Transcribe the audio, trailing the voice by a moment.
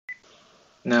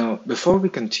Now, before we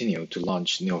continue to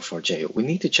launch Neo4j, we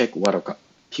need to check what our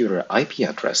computer IP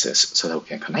address is so that we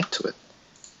can connect to it.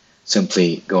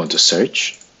 Simply go into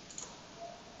search,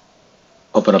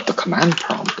 open up the command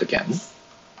prompt again,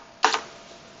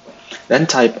 then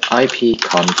type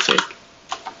ipconfig.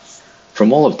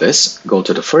 From all of this, go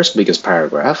to the first biggest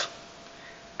paragraph,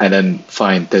 and then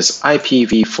find this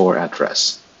IPv4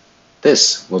 address.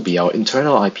 This will be our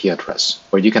internal IP address,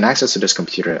 where you can access to this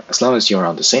computer as long as you're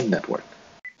on the same network.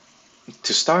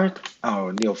 To start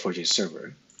our Neo4j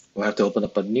server, we'll have to open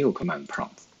up a new command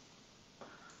prompt.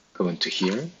 Go into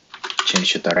here,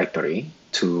 change the directory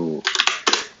to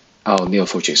our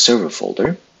Neo4j server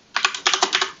folder.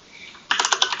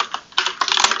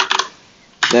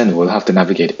 Then we'll have to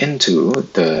navigate into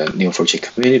the Neo4j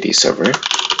community server.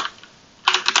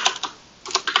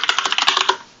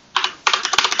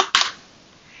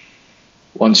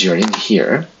 Once you're in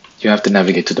here, you have to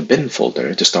navigate to the bin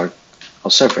folder to start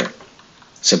our server.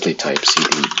 Simply type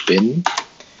cd bin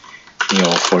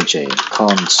neo4j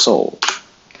console.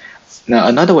 Now,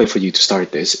 another way for you to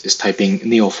start this is typing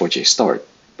neo4j start,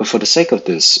 but for the sake of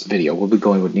this video, we'll be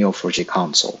going with neo4j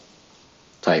console.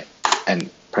 Type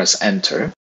and press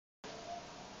enter,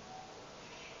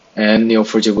 and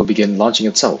Neo4j will begin launching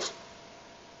itself.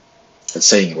 It's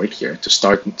saying right here to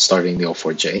starting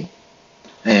Neo4j,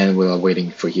 and we're waiting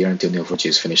for here until Neo4j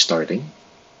is finished starting.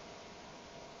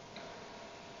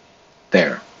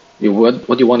 There.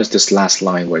 What you want is this last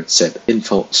line where it said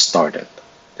info started.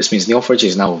 This means Neo4j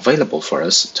is now available for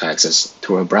us to access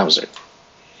through our browser.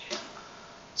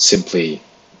 Simply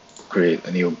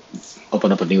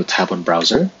open up a new tab on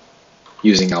browser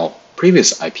using our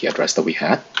previous IP address that we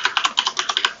had.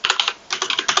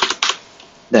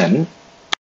 Then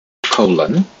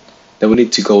colon. Then we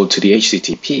need to go to the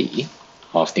HTTP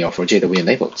of Neo4j that we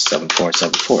enabled,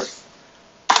 7474.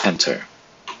 Enter.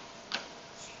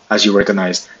 As you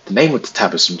recognize, the name of the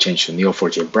tab has been changed to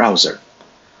Neo4j browser.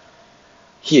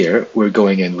 Here, we're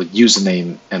going in with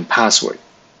username and password.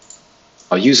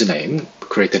 Our username,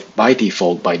 created by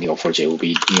default by Neo4j, will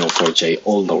be Neo4j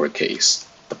all lowercase.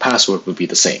 The password will be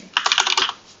the same.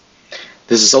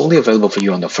 This is only available for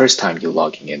you on the first time you're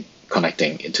logging in,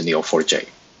 connecting into Neo4j.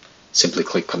 Simply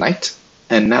click connect,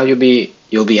 and now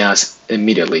you'll be asked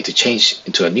immediately to change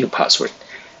into a new password.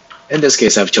 In this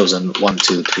case, I've chosen 1,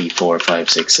 2, 3, 4, 5,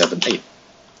 6, 7, 8.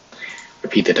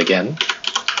 Repeat it again.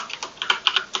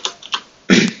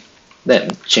 Then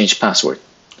change password.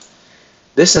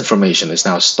 This information is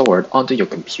now stored onto your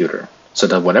computer so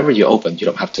that whenever you open, you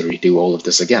don't have to redo all of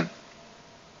this again.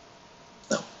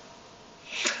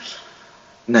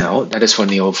 Now, that is for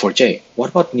Neo4j.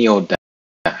 What about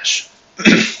NeoDash?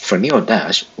 For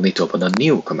NeoDash, we'll need to open a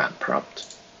new command prompt.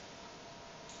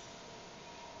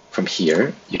 From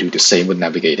here, you do the same with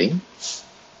navigating.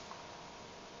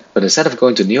 But instead of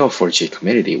going to Neo4j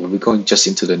community, we'll be going just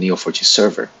into the Neo4j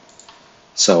server.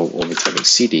 So we'll be typing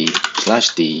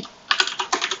cd/d.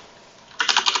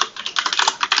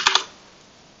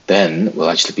 Then we'll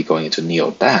actually be going into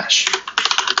NeoDash.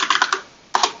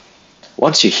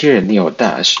 Once you're here in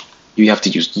NeoDash, you have to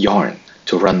use yarn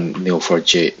to run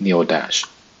Neo4j NeoDash.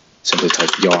 Simply type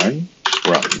yarn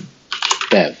run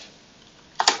dev.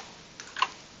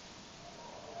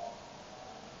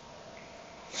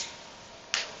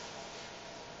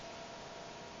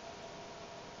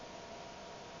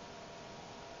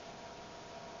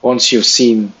 Once you've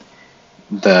seen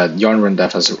the yarn run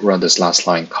dev has run this last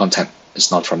line, content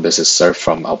is not from this, is served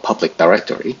from our public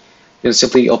directory, you can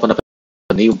simply open up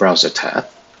a new browser tab,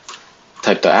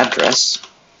 type the address,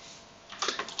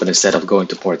 but instead of going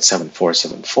to port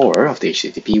 7474 of the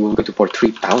HTTP, we'll go to port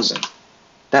 3000.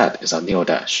 That is our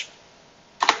NeoDash.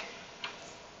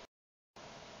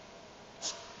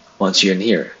 Once you're in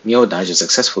here, NeoDash is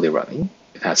successfully running.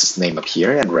 It has its name up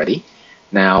here and ready.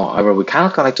 Now, however, we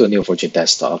cannot connect to a Neo4j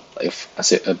desktop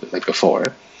like before,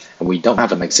 and we don't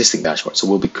have an existing dashboard, so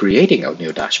we'll be creating a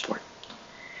new dashboard.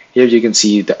 Here you can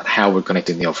see how we're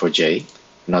connecting Neo4j.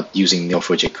 We're not using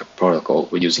Neo4j protocol,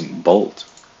 we're using Bolt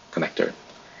connector.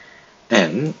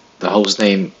 And the host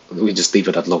name, we just leave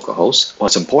it at localhost.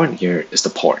 What's important here is the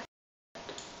port.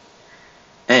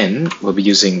 And we'll be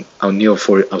using our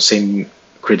same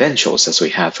credentials as we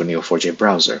had for Neo4j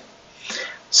browser.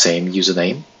 Same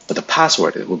username, but the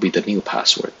password, it will be the new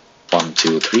password. 1,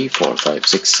 2, 3, 4, 5,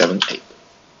 6, 7, 8.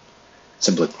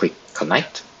 Simply click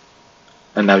connect,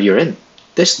 and now you're in.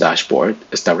 This dashboard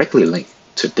is directly linked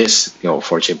to this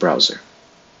Neo4j browser.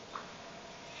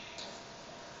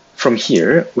 From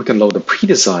here, we can load a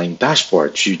pre-designed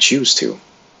dashboard you choose to.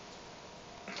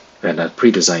 We had a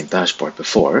pre-designed dashboard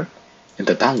before in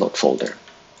the download folder.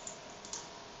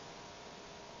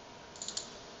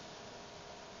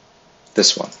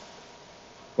 this one,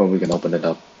 where we can open it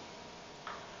up.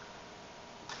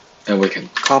 And we can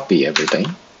copy everything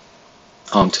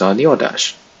onto our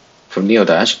NeoDash. From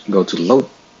NeoDash, go to Load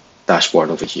Dashboard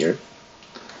over here.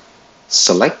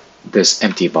 Select this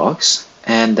empty box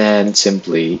and then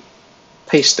simply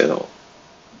paste it all.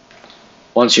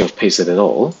 Once you have pasted it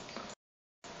all,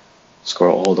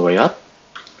 scroll all the way up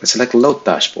and select Load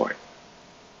Dashboard.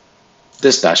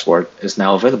 This dashboard is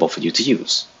now available for you to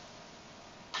use.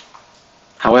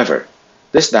 However,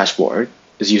 this dashboard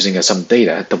is using some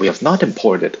data that we have not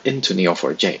imported into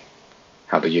Neo4j.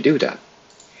 How do you do that?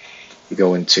 You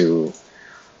go into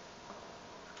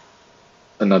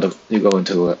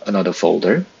another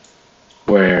folder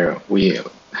where we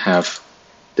have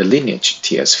the lineage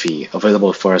TSV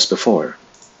available for us before.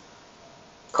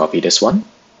 Copy this one,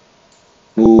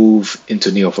 move into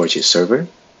Neo4j server,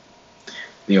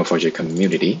 Neo4j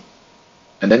community,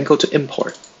 and then go to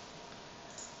import.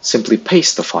 Simply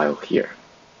paste the file here.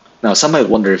 Now some might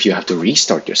wonder if you have to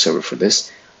restart your server for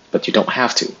this, but you don't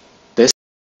have to. This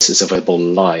is available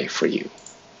live for you.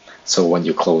 So when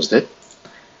you closed it,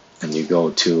 and you go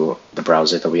to the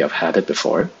browser that we have had it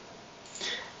before,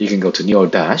 you can go to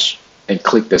NeoDash and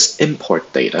click this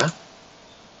import data,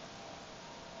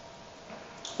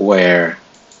 where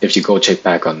if you go check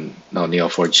back on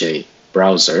Neo4j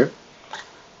browser,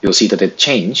 you'll see that it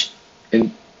changed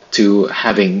into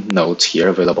having nodes here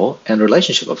available and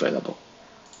relationship available.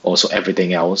 Also,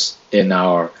 everything else in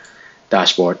our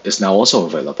dashboard is now also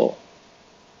available.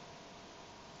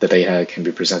 The data can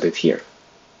be presented here.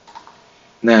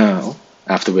 Now,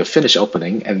 after we've finished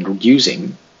opening and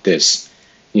using this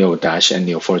NeoDash and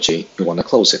Neo4j, you want to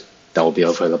close it. That will be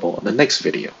available in the next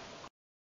video.